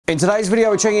In today's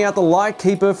video, we're checking out the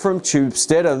Lightkeeper from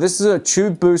Tubesteader. This is a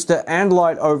tube booster and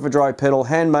light overdrive pedal,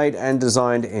 handmade and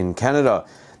designed in Canada.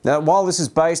 Now, while this is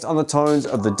based on the tones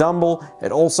of the Dumble,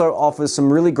 it also offers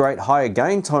some really great higher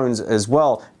gain tones as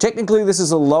well. Technically, this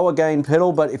is a lower gain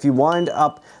pedal, but if you wind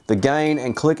up the gain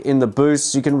and click in the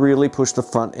boosts, you can really push the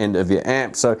front end of your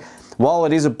amp. So while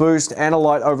it is a boost and a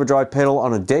light overdrive pedal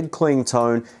on a dead clean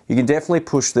tone, you can definitely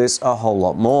push this a whole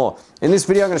lot more. In this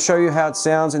video, I'm going to show you how it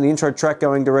sounds in the intro track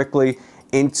going directly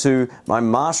into my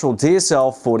Marshall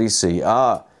DSL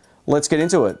 40CR. Let's get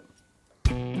into it.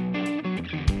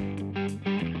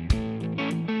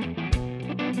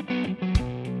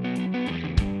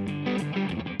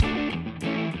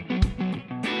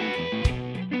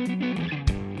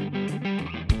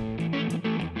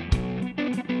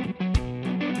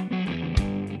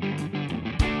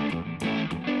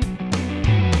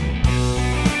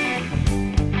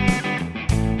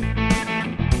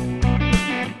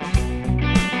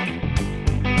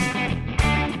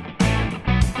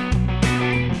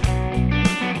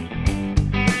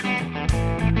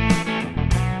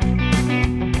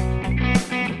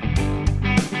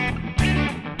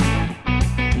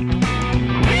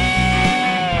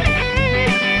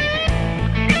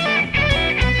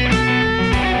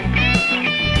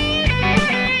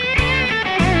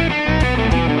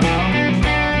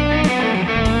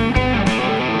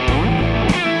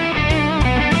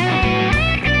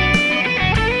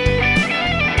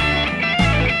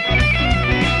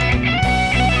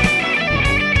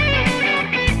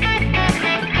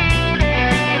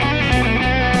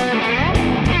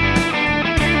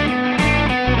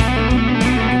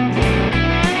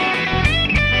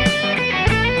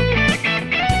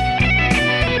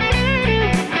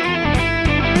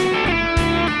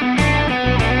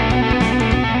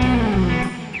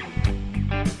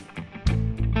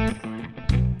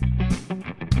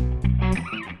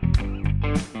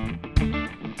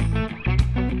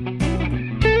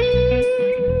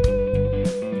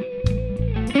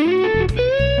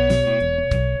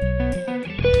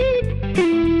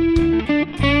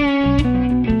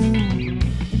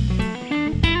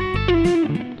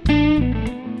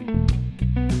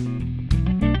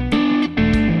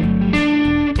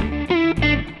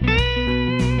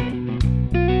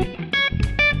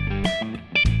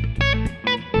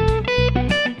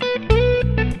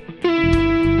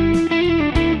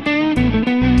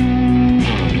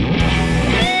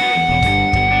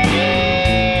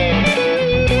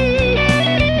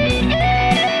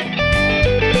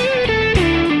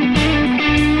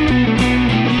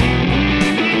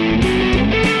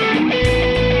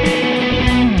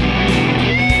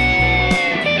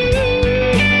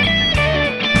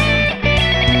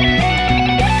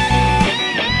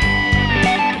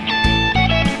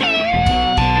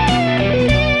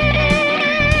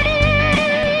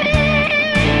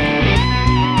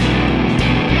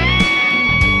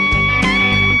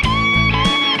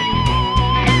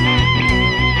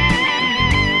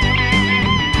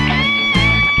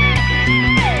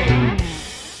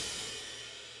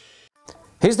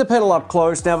 Here's the pedal up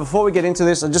close. Now, before we get into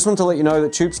this, I just want to let you know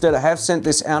that Tubesteader have sent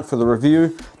this out for the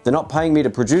review. They're not paying me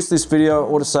to produce this video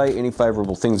or to say any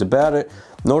favorable things about it,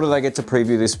 nor do they get to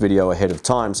preview this video ahead of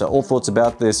time. So all thoughts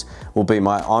about this will be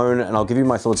my own, and I'll give you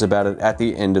my thoughts about it at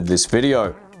the end of this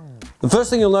video. The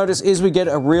first thing you'll notice is we get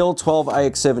a real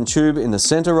 12AX7 tube in the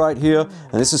center right here,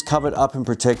 and this is covered up and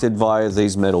protected via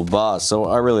these metal bars, so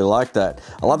I really like that.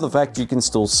 I love the fact you can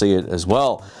still see it as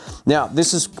well. Now,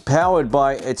 this is powered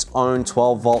by its own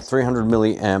 12 volt 300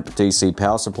 milliamp DC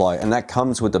power supply, and that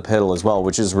comes with the pedal as well,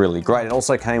 which is really great. It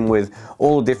also came with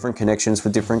all the different connections for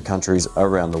different countries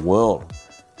around the world.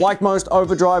 Like most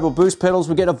overdrive or boost pedals,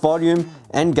 we get a volume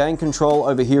and gain control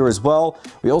over here as well.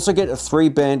 We also get a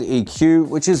 3-band EQ,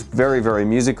 which is very, very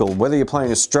musical. Whether you're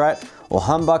playing a Strat or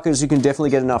humbuckers, you can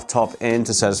definitely get enough top end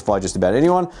to satisfy just about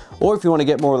anyone. Or if you want to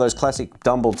get more of those classic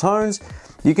Dumble tones,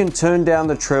 you can turn down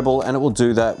the treble and it will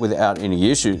do that without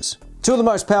any issues. Two of the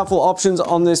most powerful options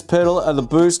on this pedal are the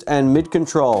boost and mid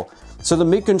control. So the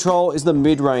mid control is the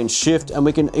mid-range shift, and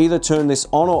we can either turn this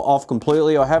on or off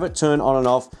completely or have it turn on and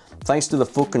off thanks to the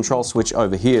foot control switch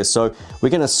over here. So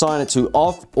we can assign it to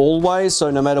off always,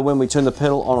 so no matter when we turn the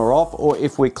pedal on or off, or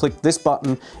if we click this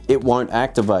button, it won't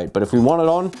activate. But if we want it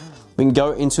on, we can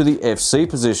go into the FC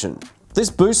position. This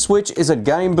boost switch is a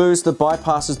gain boost that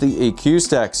bypasses the EQ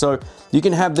stack. So you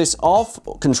can have this off,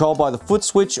 controlled by the foot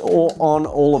switch, or on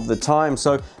all of the time.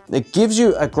 So it gives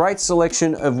you a great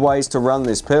selection of ways to run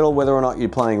this pedal, whether or not you're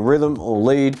playing rhythm or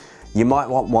lead. You might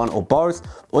want one or both,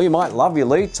 or you might love your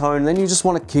lead tone, then you just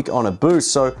want to kick on a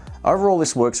boost. So overall,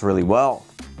 this works really well.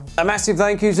 A massive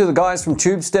thank you to the guys from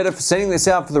Tubesteader for sending this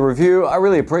out for the review. I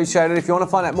really appreciate it. If you want to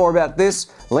find out more about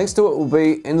this, links to it will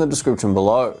be in the description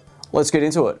below. Let's get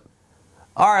into it.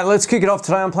 Alright, let's kick it off.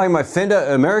 Today I'm playing my Fender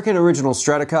American Original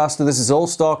Stratocaster. This is all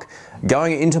stock,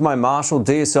 going into my Marshall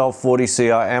DSL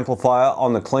 40CR amplifier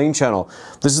on the clean channel.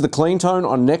 This is the clean tone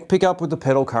on neck pickup with the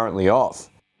pedal currently off.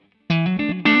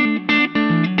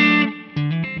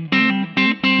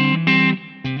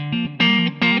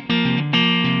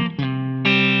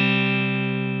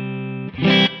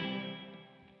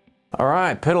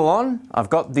 Alright, pedal on. I've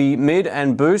got the mid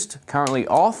and boost currently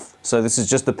off, so this is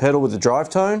just the pedal with the drive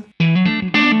tone.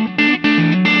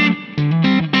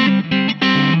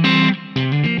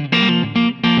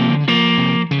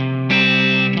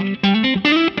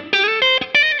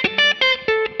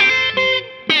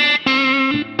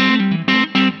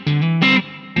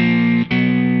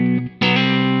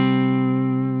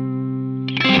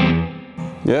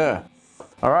 Yeah.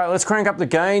 Alright, let's crank up the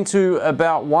gain to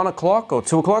about 1 o'clock or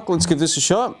 2 o'clock. Let's give this a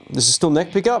shot. This is still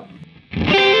neck pickup.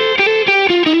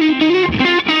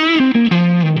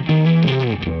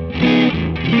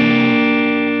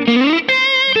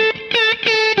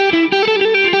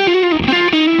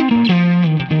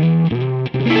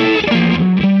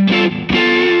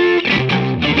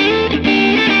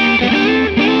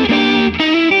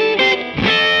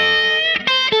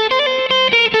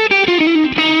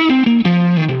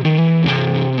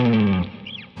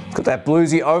 Got that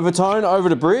bluesy overtone over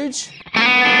the bridge.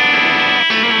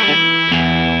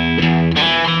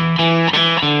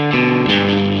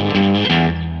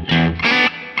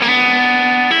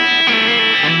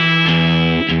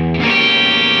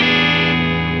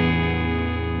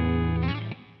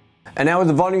 And now with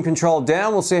the volume control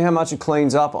down, we'll see how much it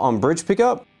cleans up on bridge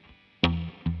pickup.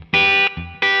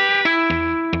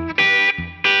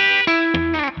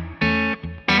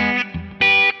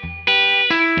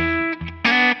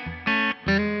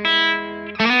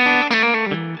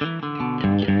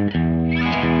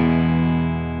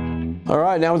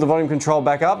 Alright, now with the volume control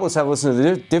back up, let's have a listen to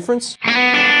the difference.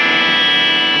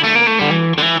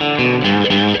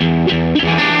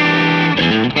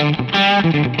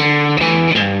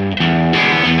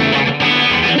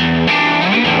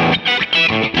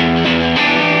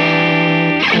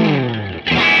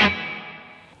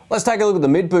 Let's take a look at the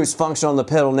mid boost function on the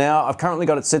pedal now. I've currently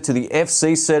got it set to the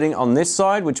FC setting on this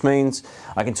side, which means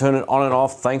I can turn it on and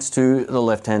off thanks to the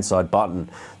left hand side button.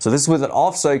 So this is with it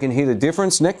off so you can hear the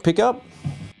difference. Neck pickup.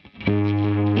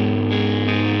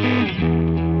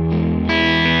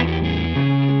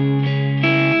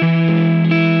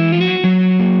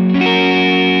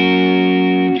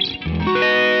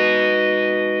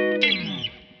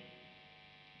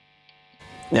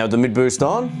 Now with the mid boost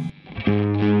on.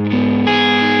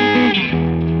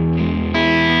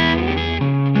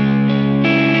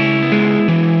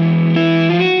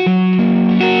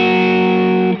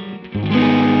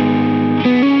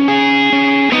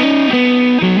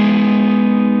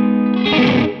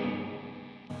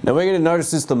 Now where you're going to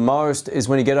notice this the most is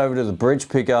when you get over to the bridge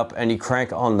pickup and you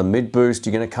crank on the mid boost,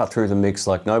 you're going to cut through the mix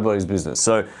like nobody's business.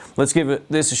 So let's give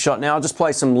this a shot now. I'll just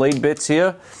play some lead bits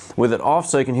here with it off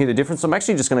so you can hear the difference. I'm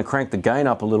actually just going to crank the gain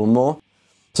up a little more.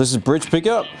 So this is bridge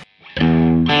pickup.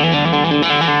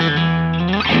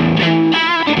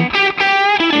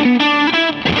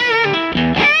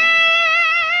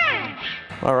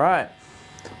 All right,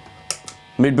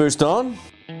 mid boost on.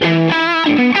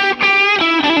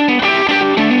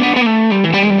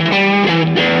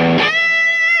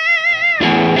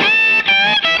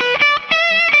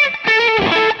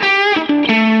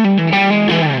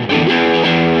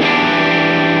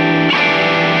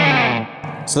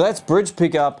 So that's bridge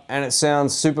pickup and it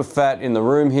sounds super fat in the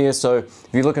room here, so if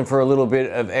you're looking for a little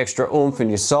bit of extra oomph in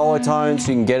your solo tones,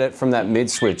 you can get it from that mid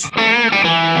switch.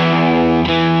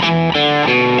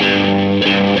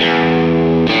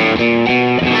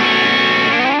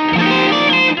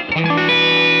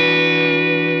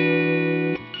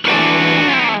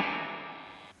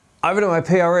 Over to my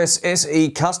PRS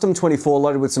SE Custom 24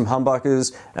 loaded with some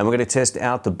humbuckers, and we're going to test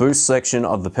out the boost section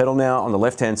of the pedal now on the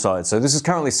left hand side. So this is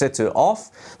currently set to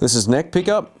off. This is neck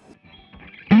pickup.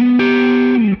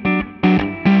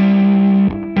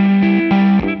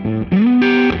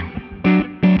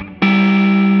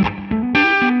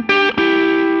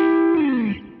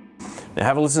 Now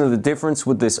have a listen to the difference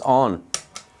with this on.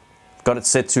 I've got it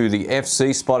set to the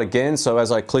FC spot again, so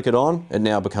as I click it on, it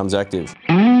now becomes active.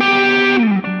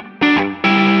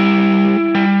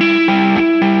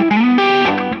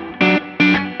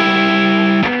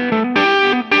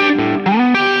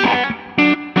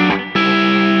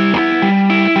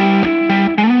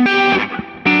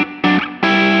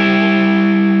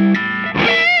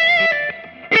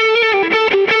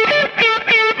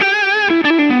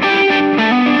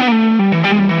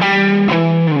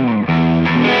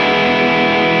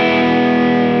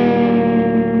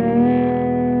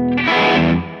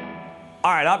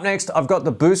 next, I've got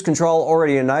the boost control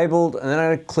already enabled, and then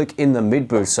I'm gonna click in the mid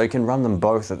boost so you can run them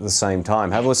both at the same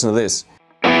time. Have a listen to this.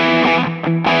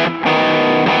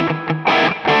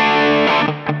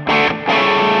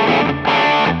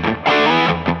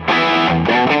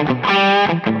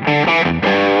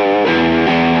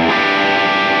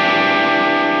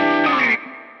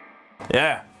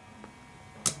 Yeah.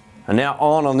 And now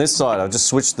on this side, I've just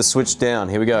switched the switch down.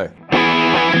 Here we go.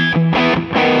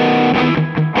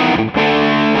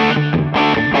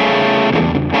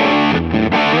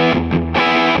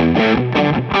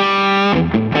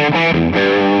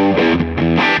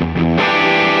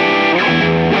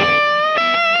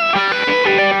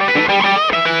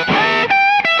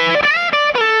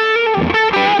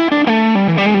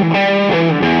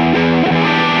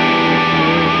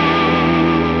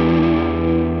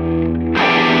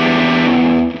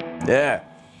 Yeah.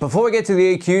 Before we get to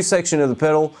the EQ section of the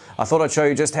pedal, I thought I'd show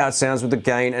you just how it sounds with the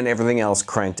gain and everything else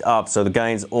cranked up. So the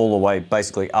gain's all the way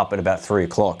basically up at about 3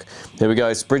 o'clock. Here we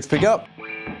go, bridge pickup.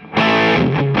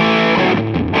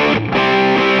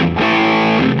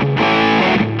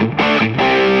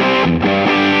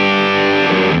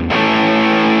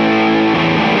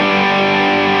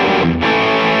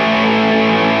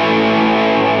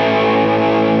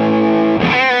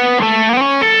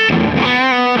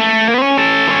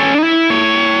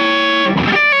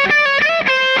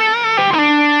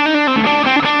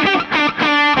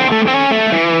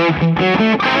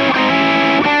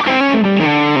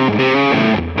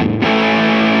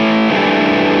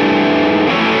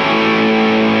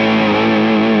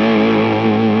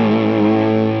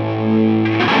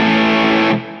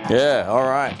 Yeah, all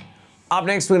right. Up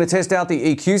next, we're going to test out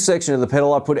the EQ section of the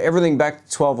pedal. I put everything back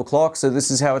to 12 o'clock, so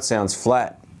this is how it sounds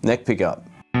flat. Neck pickup.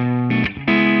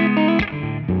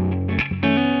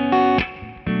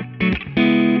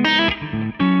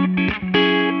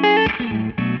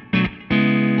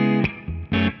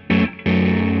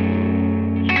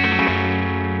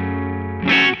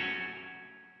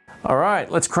 All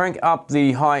right, let's crank up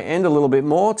the high end a little bit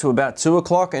more to about 2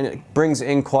 o'clock, and it brings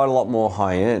in quite a lot more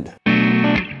high end.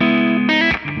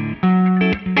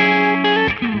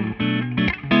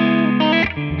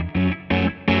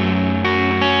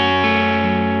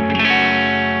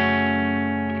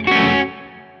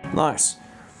 Nice.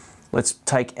 Let's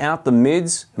take out the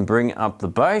mids and bring up the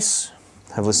bass.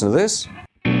 Have a listen to this.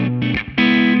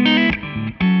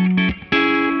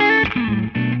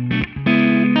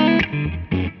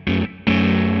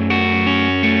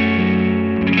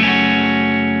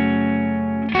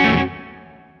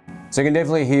 So you can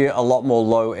definitely hear a lot more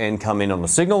low end come in on the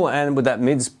signal, and with that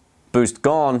mids boost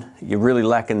gone, you're really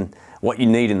lacking what you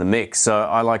need in the mix. So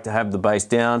I like to have the bass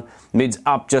down, mids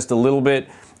up just a little bit,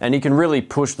 and you can really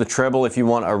push the treble if you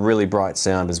want a really bright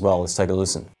sound as well. Let's take a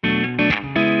listen.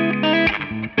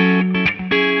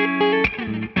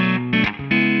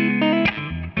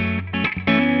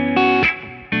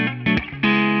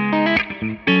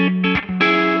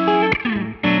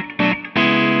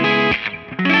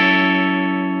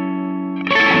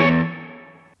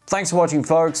 Thanks for watching,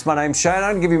 folks. My name's Shane. I'm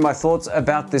going to give you my thoughts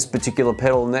about this particular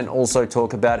pedal and then also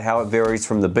talk about how it varies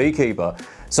from the Beekeeper.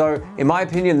 So, in my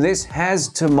opinion, this has,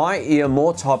 to my ear,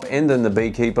 more top end than the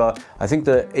Beekeeper. I think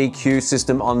the EQ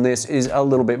system on this is a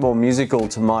little bit more musical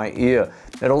to my ear.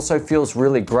 It also feels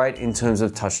really great in terms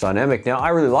of touch dynamic. Now, I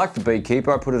really like the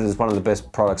Beekeeper. I put it as one of the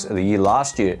best products of the year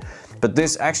last year. But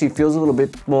this actually feels a little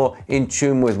bit more in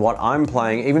tune with what I'm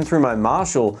playing. Even through my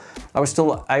Marshall, I was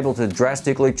still able to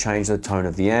drastically change the tone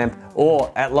of the amp,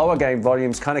 or at lower gain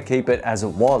volumes, kind of keep it as it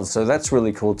was. So that's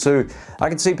really cool too. I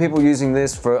can see people using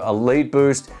this for a lead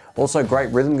boost, also great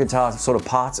rhythm guitar sort of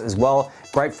parts as well.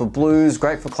 Great for blues,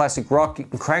 great for classic rock. You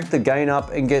can crank the gain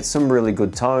up and get some really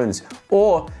good tones.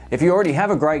 Or if you already have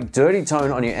a great dirty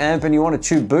tone on your amp and you want a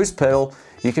tube boost pedal,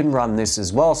 you can run this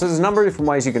as well. So there's a number of different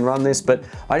ways you can run this, but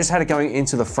I just had it going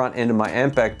into the front end of my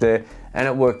amp back there, and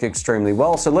it worked extremely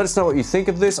well. So let us know what you think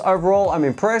of this. Overall, I'm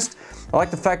impressed. I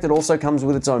like the fact it also comes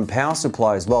with its own power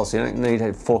supply as well, so you don't need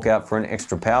to fork out for an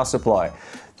extra power supply.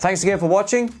 Thanks again for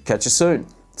watching. Catch you soon.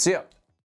 See ya.